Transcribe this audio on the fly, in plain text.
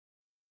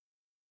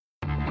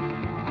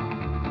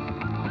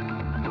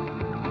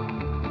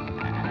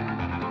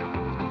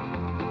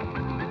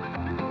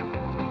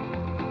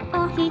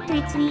he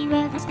treats me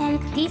with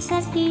respect. He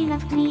says he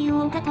loves me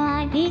all the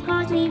time. He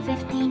calls me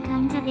 15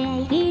 times a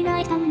day. He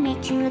tries to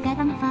make sure that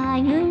I'm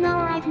fine. You know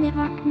I've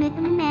never met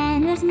a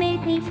man who's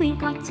made me feel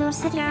quite so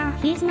secure.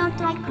 He's not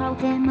like all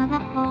them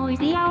other boys.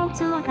 We are all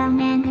so dumb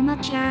and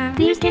immature.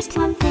 There's just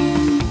one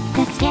thing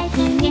that's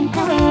getting in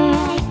the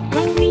way.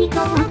 When we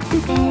go out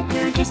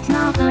together, just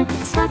no good.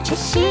 It's such a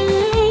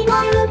shame.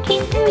 I look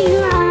into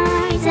your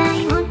eyes.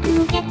 I want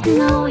to get to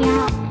know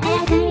you.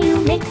 And then you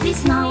make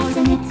this noise,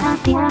 and it's a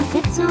fear of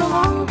it's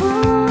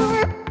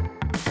over.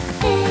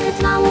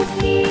 It's now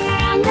here,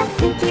 and I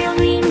think you're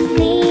reading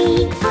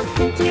me. I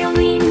think you're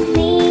reading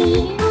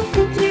me. I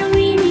think you're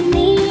reading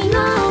me.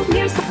 No,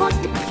 you're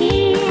supposed to be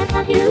here,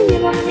 but you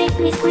never make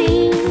me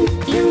scream.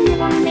 You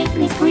never make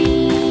me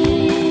scream.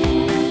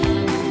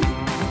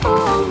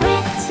 Oh,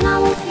 it's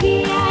now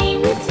here,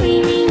 and it's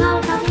really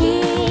not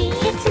okay.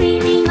 It's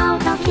really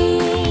not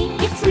okay.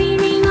 It's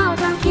really not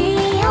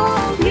okay.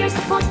 Oh, you're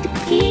supposed to be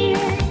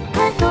here,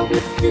 but all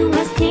you do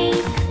is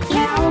take.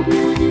 Yeah, all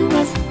you do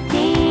is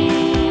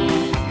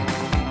take.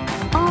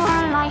 Oh,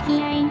 I like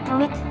hearing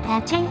through it,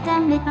 catching the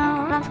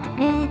middle of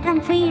it. I'm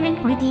feeling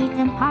pretty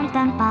damn hard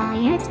and by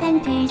its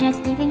contagious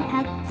living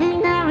at.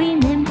 Then I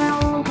remember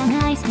all the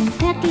nice things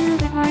that you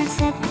ever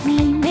said to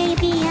me.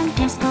 Maybe I'm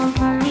just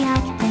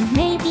overreacting.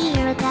 Maybe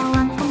you're the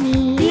one for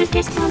me. There's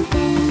just one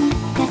thing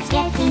that's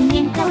getting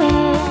in the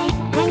way.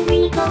 When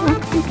we go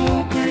out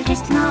together,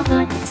 just no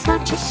good. It's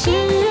such a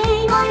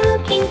shame. I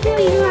look into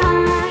your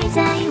eyes.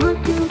 I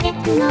want to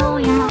get to know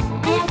you.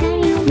 And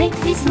then you make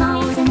this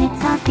noise, and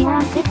it's a fear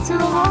of it's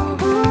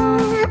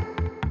over.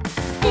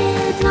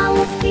 It's now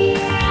here,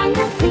 and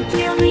I think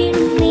you're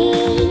reading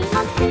me.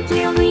 I think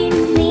you're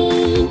reading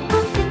me.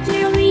 I think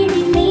you're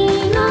reading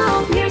me.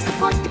 No, you're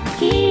supposed to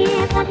be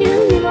here, but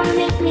you never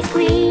make me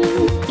scream.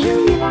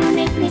 You never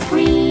make me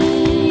scream.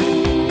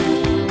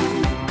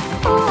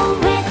 Oh,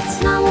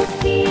 it's now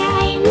here,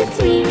 and it's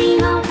really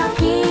not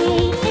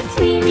okay. It's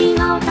really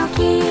not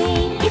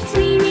okay. It's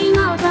really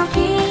not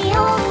okay.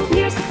 Oh,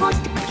 you're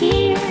supposed to be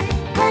here,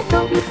 but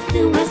all you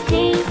do is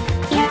take.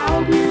 Yeah,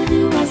 all you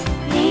do is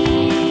take.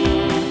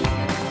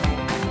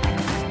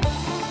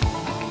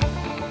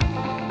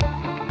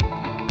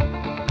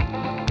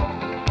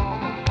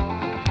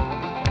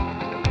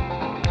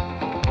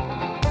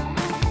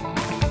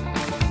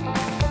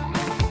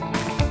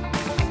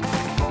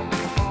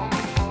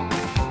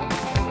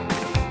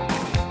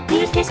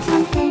 There's just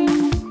one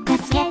thing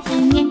that's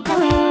getting in the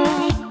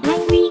way.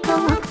 When we go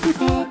out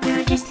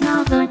together, just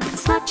no good.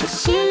 It's such a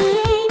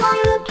shame.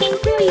 I look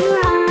into your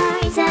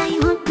eyes. I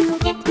want to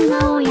get to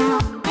know you.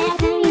 And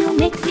then you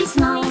make this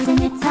noise,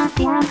 and it's a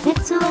fear of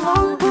it's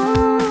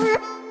over.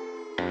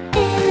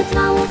 It's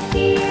now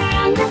here,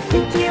 and I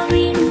think you're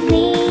reading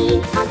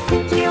me. I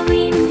think you're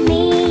reading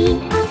me.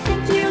 I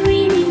think you're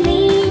reading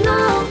me.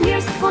 No,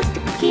 you're supposed to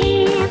be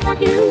here,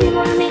 but you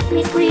never make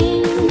me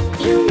scream.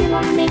 You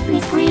never make me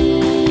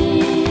scream.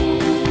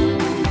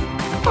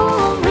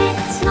 Oh,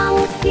 it's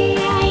now here,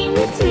 and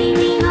it's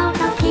really not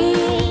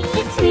okay.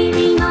 It's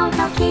really not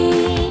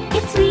okay.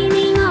 It's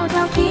really not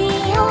okay.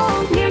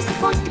 Oh, you're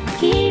supposed to be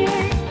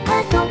here,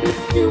 but all you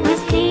do